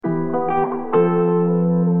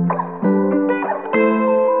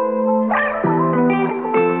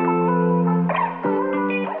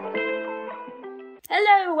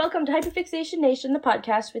Hyperfixation Nation, the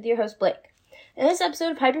podcast, with your host, Blake. In this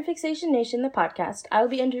episode of Hyperfixation Nation, the podcast, I will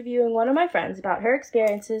be interviewing one of my friends about her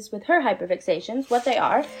experiences with her hyperfixations, what they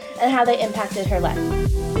are, and how they impacted her life.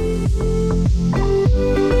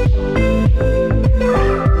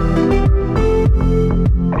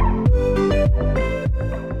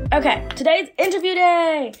 Okay, today's interview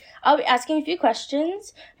day! I'll be asking a few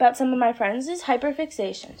questions about some of my friends'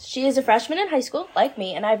 hyperfixations. She is a freshman in high school, like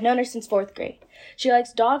me, and I've known her since 4th grade. She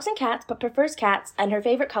likes dogs and cats, but prefers cats, and her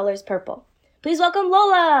favorite color is purple. Please welcome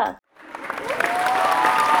Lola!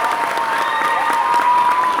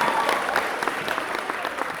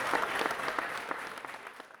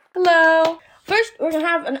 Hello! First, we're going to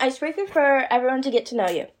have an icebreaker for everyone to get to know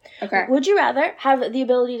you. Okay. Would you rather have the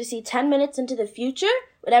ability to see 10 minutes into the future,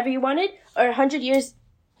 whatever you wanted, or 100 years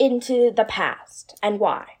into the past, and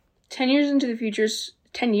why? 10 years into the future's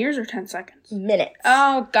 10 years or 10 seconds? Minutes.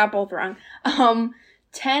 Oh, got both wrong.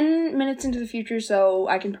 10 minutes into the future so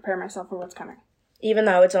I can prepare myself for what's coming. Even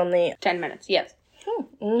though it's only 10 minutes, yes.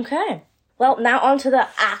 Okay. Well, now on to the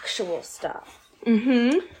actual stuff.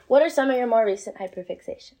 What are some of your more recent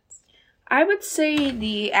hyperfixations? I would say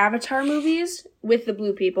the Avatar movies with the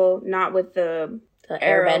blue people, not with the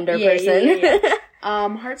airbender person. Yeah.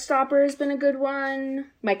 Heartstopper has been a good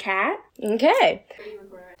one. My cat. Okay.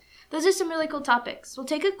 Those are some really cool topics. We'll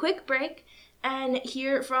take a quick break and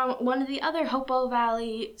hear from one of the other Hopewell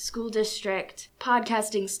Valley School District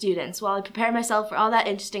podcasting students while I prepare myself for all that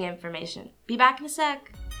interesting information. Be back in a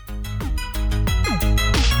sec.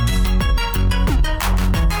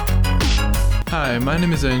 Hi, my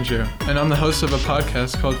name is Andrew, and I'm the host of a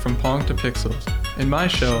podcast called From Pong to Pixels. In my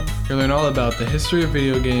show, you'll learn all about the history of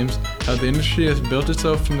video games, how the industry has built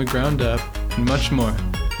itself from the ground up, and much more.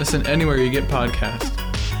 Listen anywhere you get podcasts.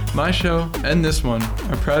 My show, and this one,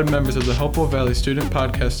 are proud members of the Hopewell Valley Student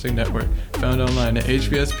Podcasting Network, found online at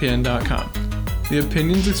hvspn.com. The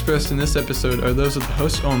opinions expressed in this episode are those of the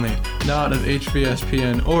host only, not of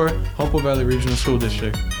HVSPN or Hopewell Valley Regional School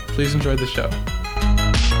District. Please enjoy the show.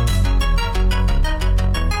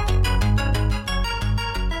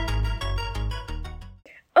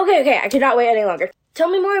 Okay, I cannot wait any longer. Tell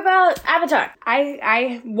me more about Avatar.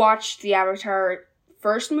 I watched the Avatar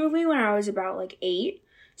first movie when I was about 8,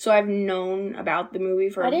 so I've known about the movie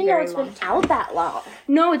for a very long time. I didn't know it's been out that long.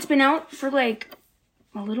 No, it's been out for a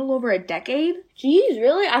little over a decade. Jeez,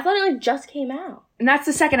 really? I thought it just came out. And that's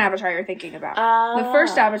the second Avatar you're thinking about. The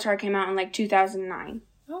first Avatar came out in 2009.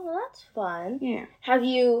 Oh, well, that's fun. Yeah. Have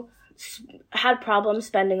you had problems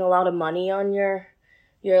spending a lot of money on your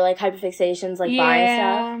hyperfixations, buying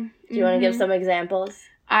stuff? Do you want to give some examples?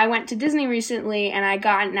 I went to Disney recently, and I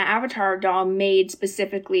got an Avatar doll made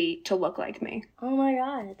specifically to look like me. Oh my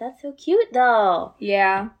god, that's so cute, though.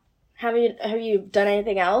 Yeah. Have you done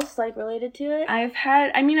anything else, related to it? I've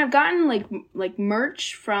gotten,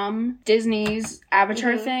 merch from Disney's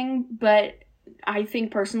Avatar thing, but I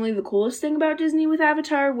think, personally, the coolest thing about Disney with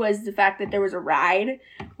Avatar was the fact that there was a ride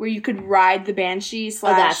where you could ride the Banshee /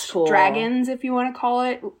 that's cool. dragons, if you want to call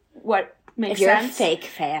it what makes sense. If you're sense. a fake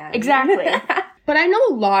fan. Exactly. But I know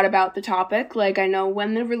a lot about the topic. I know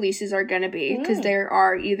when the releases are going to be, because there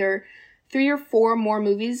are either 3 or 4 more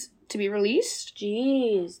movies to be released.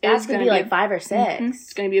 Jeez. That's going to be 5 or 6.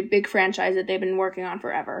 It's going to be a big franchise that they've been working on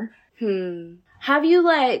forever. Have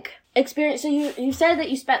you, experienced... So you said that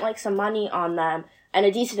you spent, some money on them, and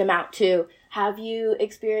a decent amount, too. Have you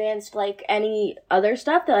experienced, any other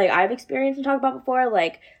stuff that, I've experienced and talked about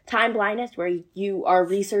before? Time blindness, where you are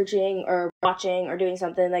researching or watching or doing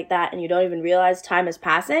something like that, and you don't even realize time is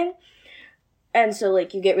passing? And so,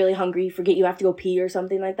 you get really hungry, you forget you have to go pee or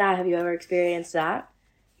something like that. Have you ever experienced that?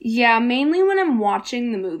 Yeah, mainly when I'm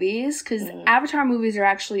watching the movies, because Avatar movies are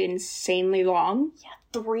actually insanely long. Yeah,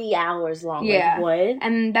 3 hours long. Yeah. What?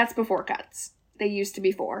 And that's before cuts. They used to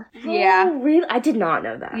be 4. Oh, yeah. Really? I did not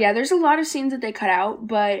know that. Yeah, there's a lot of scenes that they cut out,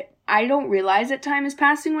 but I don't realize that time is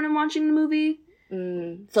passing when I'm watching the movie.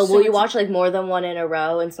 So will you watch, more than one in a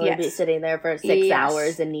row instead of be sitting there for 6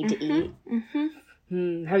 hours and need to eat?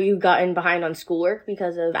 Have you gotten behind on schoolwork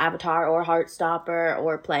because of Avatar or Heartstopper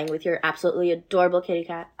or playing with your absolutely adorable kitty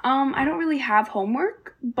cat? I don't really have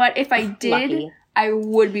homework, but if I did, Lucky. I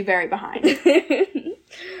would be very behind.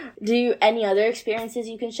 Any other experiences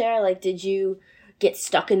you can share? Did you get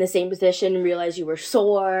stuck in the same position and realize you were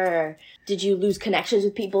sore? Or did you lose connections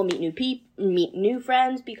with people, meet new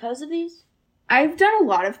friends because of these? I've done a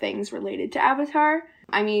lot of things related to Avatar.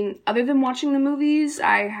 Other than watching the movies,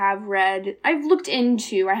 I haven't read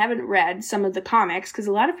some of the comics, because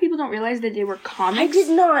a lot of people don't realize that they were comics. I did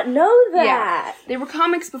not know that. Yeah. They were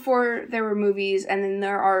comics before there were movies, and then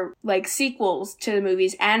there are, sequels to the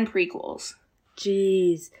movies and prequels.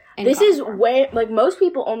 Jeez. This is way, like, most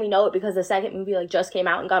people only know it because the second movie, like, just came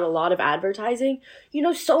out and got a lot of advertising. You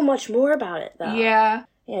know so much more about it, though. Yeah.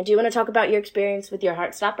 Yeah, do you want to talk about your experience with your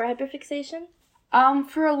Heartstopper hyperfixation?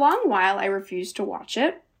 For a long while, I refused to watch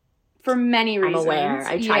it. For many reasons. I'm aware.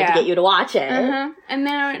 I tried to get you to watch it. And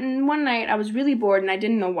then one night, I was really bored and I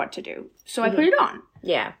didn't know what to do. So I put it on.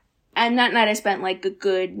 Yeah. And that night I spent like a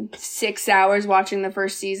good 6 hours watching the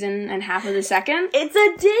first season and half of the second. It's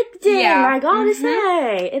addicting, I gotta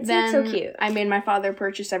say. It's then so cute. I made my father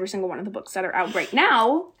purchase every single one of the books that are out right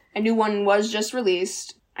now. A new one was just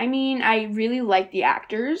released. I mean, I really like the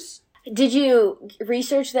actors. Did you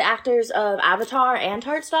research the actors of Avatar and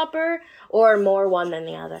Heartstopper, or more one than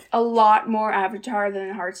the other? A lot more Avatar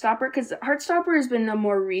than Heartstopper, because Heartstopper has been a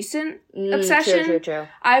more recent obsession. True.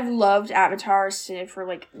 I've loved Avatar for,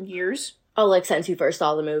 like, years. Oh, like, since you first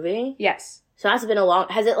saw the movie? Yes. So that's been a long...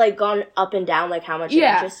 Has it, like, gone up and down, like, how much your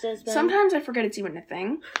interest has been? Sometimes I forget it's even a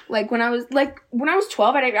thing. Like, when I was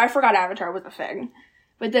 12, I forgot Avatar was a thing.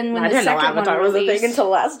 But then when the second one Avatar was a thing until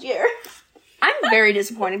last year. I'm very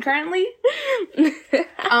disappointed currently.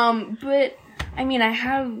 But, I mean, I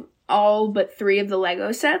have all but 3 of the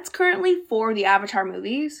Lego sets currently for the Avatar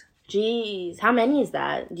movies. Jeez. How many is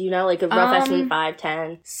that? Do you know, like, a rough estimate? 5,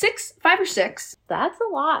 10? 5 or 6. That's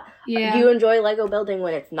a lot. Yeah. Do you enjoy Lego building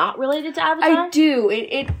when it's not related to Avatar? I do.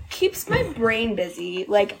 It keeps my brain busy,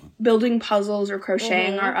 like building puzzles or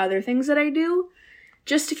crocheting or other things that I do,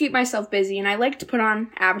 just to keep myself busy. And I like to put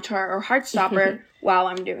on Avatar or Heartstopper while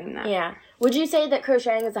I'm doing that. Yeah. Would you say that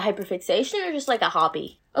crocheting is a hyperfixation or just like a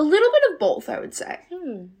hobby? A little bit of both, I would say.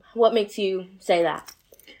 What makes you say that?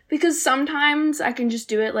 Because sometimes I can just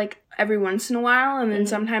do it like every once in a while, and then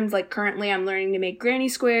sometimes, like, currently I'm learning to make granny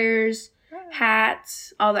squares,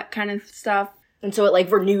 hats, all that kind of stuff. And so it,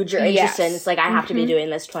 like, renewed your interest in, it's like, I have to be doing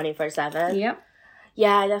this 24/7. Yep.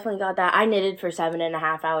 Yeah, I definitely got that. I knitted for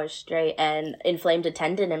 7.5 hours straight and inflamed a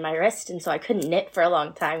tendon in my wrist, and so I couldn't knit for a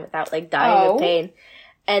long time without, like, dying of pain.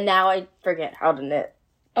 And now I forget how to knit.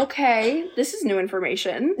 Okay, this is new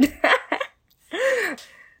information.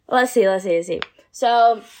 Let's see.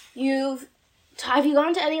 So, have you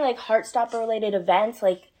gone to any, like, Heartstopper-related events,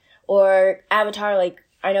 like, or Avatar, like,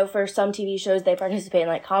 I know for some TV shows they participate in,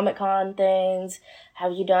 like, Comic-Con things.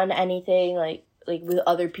 Have you done anything, like with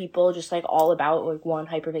other people, just, like, all about, like, one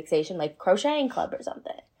hyperfixation, like crocheting club or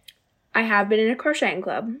something? I have been in a crocheting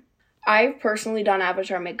club. I've personally done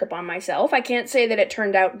Avatar makeup on myself. I can't say that it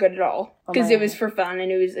turned out good at all, because it was for fun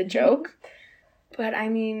and it was a joke. But, I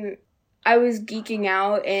mean, I was geeking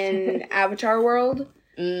out in Avatar world,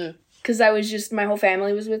 because my whole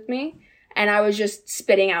family was with me, and I was just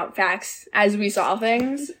spitting out facts as we saw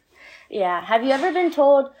things. Yeah. Have you ever been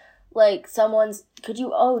told, like, could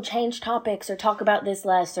you change topics or talk about this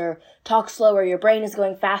less or talk slower? Your brain is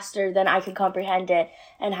going faster than I can comprehend it.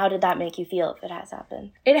 And how did that make you feel if it has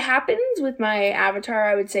happened? It happens with my Avatar,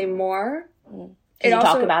 I would say, more. Did you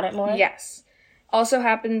talk about it more? Yes. Also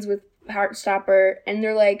happens with Heartstopper, and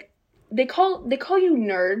they're like, they call you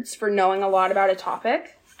nerds for knowing a lot about a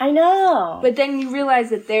topic. I know. But then you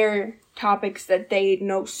realize that they're topics that they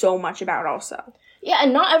know so much about also. Yeah,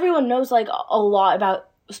 and not everyone knows, like, a lot about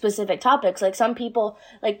specific topics. Like, some people,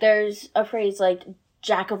 like, there's a phrase, like,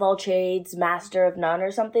 jack of all trades, master of none,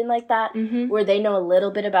 or something like that, where they know a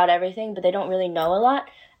little bit about everything, but they don't really know a lot.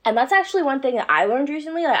 And that's actually one thing that I learned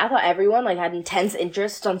recently. Like, I thought everyone, like, had intense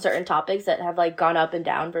interests on certain topics that have, like, gone up and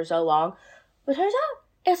down for so long. But turns out,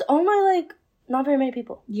 it's only, like, not very many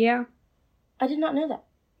people. Yeah. I did not know that.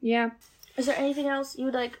 Yeah. Is there anything else you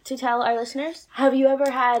would like to tell our listeners? Have you ever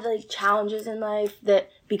had, like, challenges in life that,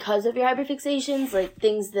 because of your hyperfixations, like,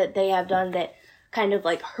 things that they have done that kind of,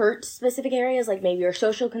 like, hurt specific areas, like maybe your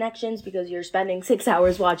social connections because you're spending 6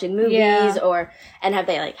 hours watching movies, and have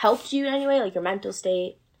they, like, helped you in any way, like your mental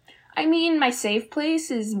state? I mean, my safe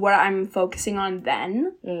place is what I'm focusing on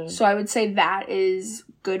then. So I would say that is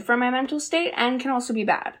good for my mental state and can also be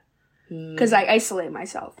bad. Because I isolate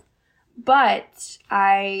myself. But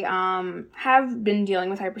I have been dealing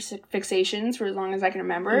with hyperfixations for as long as I can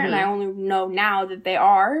remember, and I only know now that they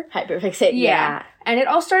are hyperfixated. Yeah. And it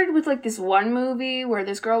all started with, like, this one movie where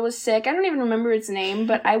this girl was sick. I don't even remember its name,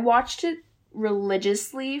 but I watched it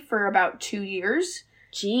religiously for about 2 years.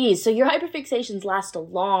 Jeez, so your hyperfixations last a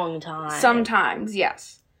long time. Sometimes,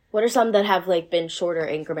 yes. What are some that have, like, been shorter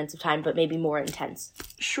increments of time, but maybe more intense?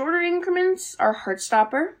 Shorter increments are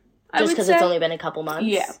Heartstopper, Just because it's only been a couple months?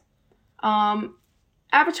 Yeah.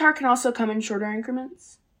 Avatar can also come in shorter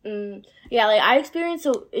increments. Yeah, like, I experienced,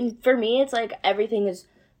 for me, it's like everything is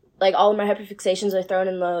like, all of my hyperfixations are thrown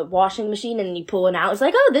in the washing machine, and you pull it out. It's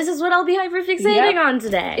like, oh, this is what I'll be hyperfixating on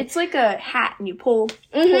today. It's like a hat, and you pull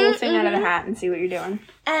a thing out of the hat and see what you're doing.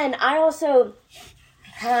 And I also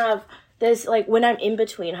have this, like, when I'm in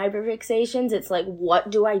between hyperfixations, it's like,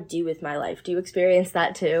 what do I do with my life? Do you experience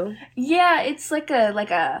that too? Yeah, it's like a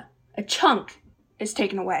chunk is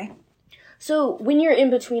taken away. So when you're in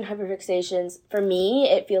between hyperfixations, for me,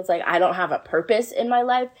 it feels like I don't have a purpose in my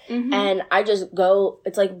life. And I just go,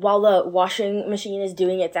 it's like while the washing machine is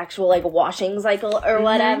doing its actual, like, washing cycle or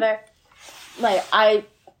whatever, like, I'm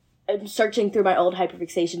searching through my old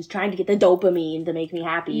hyperfixations, trying to get the dopamine to make me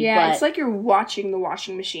happy. Yeah, but it's like you're watching the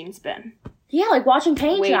washing machine spin. Yeah, like watching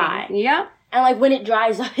paint dry. Yeah. And, like, when it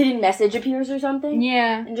dries, a hidden message appears or something.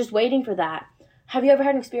 Yeah. And just waiting for that. Have you ever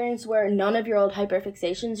had an experience where none of your old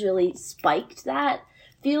hyperfixations really spiked that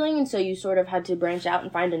feeling, and so you sort of had to branch out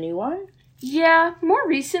and find a new one? Yeah. More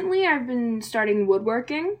recently, I've been starting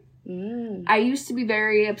woodworking. I used to be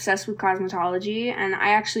very obsessed with cosmetology, and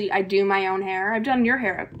I do my own hair. I've done your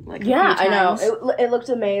hair, like, a few times. I know. It looked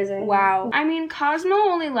amazing. Wow. I mean, Cosmo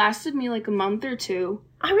only lasted me, like, a month or two.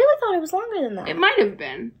 I really thought it was longer than that. It might have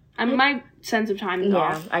been. My sense of time is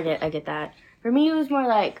off. I get that. For me, it was more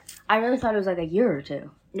like, I really thought it was like a year or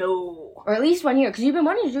two. No. Or at least 1 year, because you've been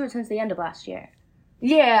wanting to do it since the end of last year.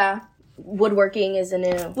 Yeah. Woodworking is a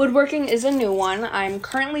new one. I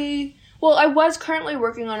was currently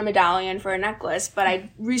working on a medallion for a necklace, but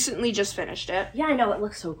I recently just finished it. Yeah, I know. It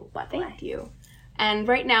looks so cool, by the way. Thank you. And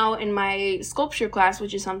right now, in my sculpture class,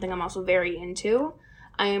 which is something I'm also very into,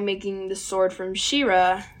 I am making the sword from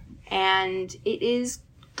She-Ra, and it is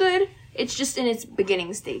good. It's just in its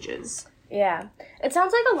beginning stages. Yeah. It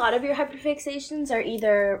sounds like a lot of your hyperfixations are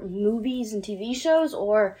either movies and TV shows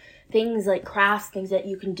or things like crafts, things that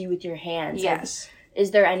you can do with your hands. Yes.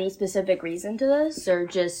 Is there any specific reason to this, or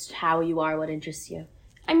just how you are, what interests you?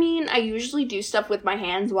 I mean, I usually do stuff with my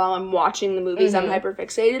hands while I'm watching the movies I'm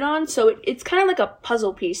hyperfixated on, so it's kind of like a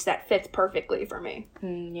puzzle piece that fits perfectly for me.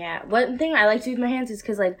 Yeah. One thing I like to do with my hands is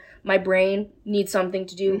because, like, my brain needs something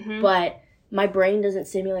to do, but my brain doesn't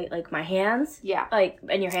stimulate, like, my hands. Yeah. Like,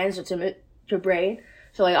 and your hands are stimulate your brain.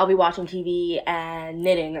 So, like, I'll be watching TV and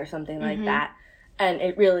knitting or something like that. And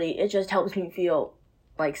it just helps me feel,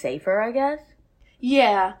 like, safer, I guess.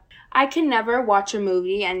 Yeah. I can never watch a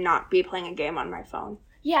movie and not be playing a game on my phone.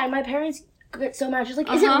 Yeah, and my parents get so mad. She's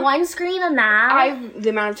like, is it one screen enough? The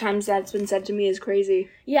amount of times that's been said to me is crazy.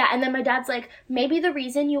 Yeah, and then my dad's like, maybe the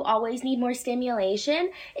reason you always need more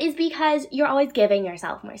stimulation is because you're always giving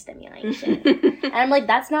yourself more stimulation. And I'm like,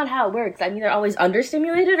 that's not how it works. I'm either always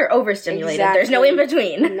understimulated or overstimulated. Exactly. There's no in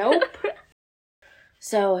between. Nope.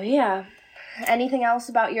 So, yeah. Anything else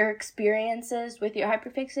about your experiences with your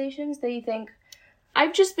hyperfixations that you think?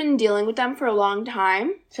 I've just been dealing with them for a long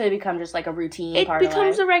time. So they become just like a routine part of life? It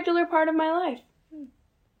becomes a regular part of my life.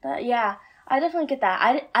 Yeah, I definitely get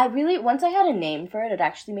that. I really, once I had a name for it, it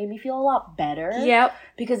actually made me feel a lot better. Yep.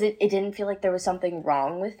 Because it didn't feel like there was something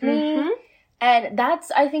wrong with me. And that's,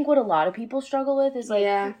 I think, what a lot of people struggle with is,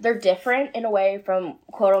 like, they're different in a way from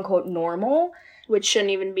quote-unquote normal. Which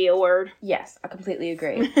shouldn't even be a word. Yes, I completely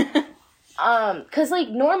agree. Because, like,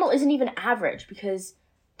 normal isn't even average because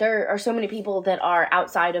there are so many people that are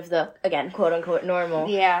outside of the, again, quote-unquote normal.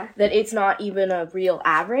 Yeah. That it's not even a real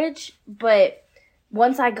average. But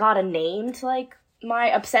once I got a name to, like, my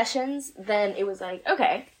obsessions, then it was like,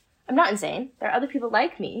 okay, I'm not insane. There are other people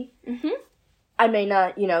like me. I may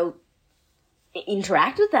not,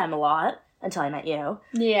 interact with them a lot until I met you.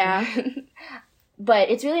 Yeah. But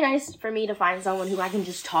it's really nice for me to find someone who I can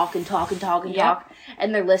just talk and talk and talk and talk.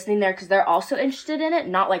 And they're listening there because they're also interested in it.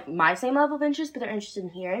 Not like my same level of interest, but they're interested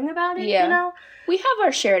in hearing about it, you know? We have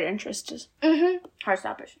our shared interests.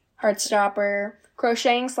 Heartstoppers. Heartstopper.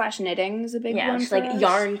 Crocheting / knitting is a big one. Yeah, just like us.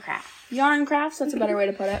 Yarn craft. Yarn crafts, that's a better way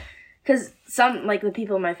to put it. Because some, like, the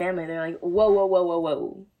people in my family, they're like,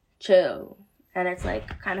 whoa. Chill. And it's like,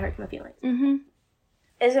 kind of hurts my feelings.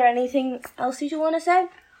 Is there anything else you want to say?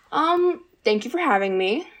 Thank you for having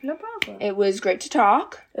me. No problem. It was great to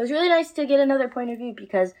talk. It was really nice to get another point of view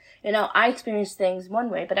because, I experience things one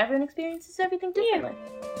way, but everyone experiences everything differently.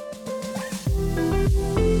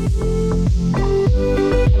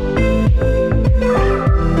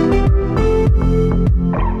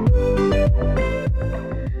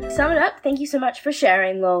 Sum it up. Thank you so much for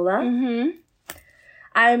sharing, Lola.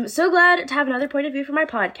 I'm so glad to have another point of view for my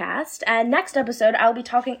podcast, and next episode I'll be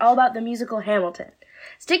talking all about the musical Hamilton.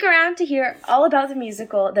 Stick around to hear all about the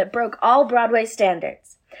musical that broke all Broadway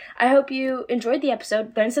standards. I hope you enjoyed the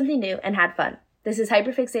episode, learned something new, and had fun. This is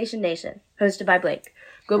Hyperfixation Nation, hosted by Blake.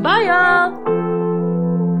 Goodbye, y'all!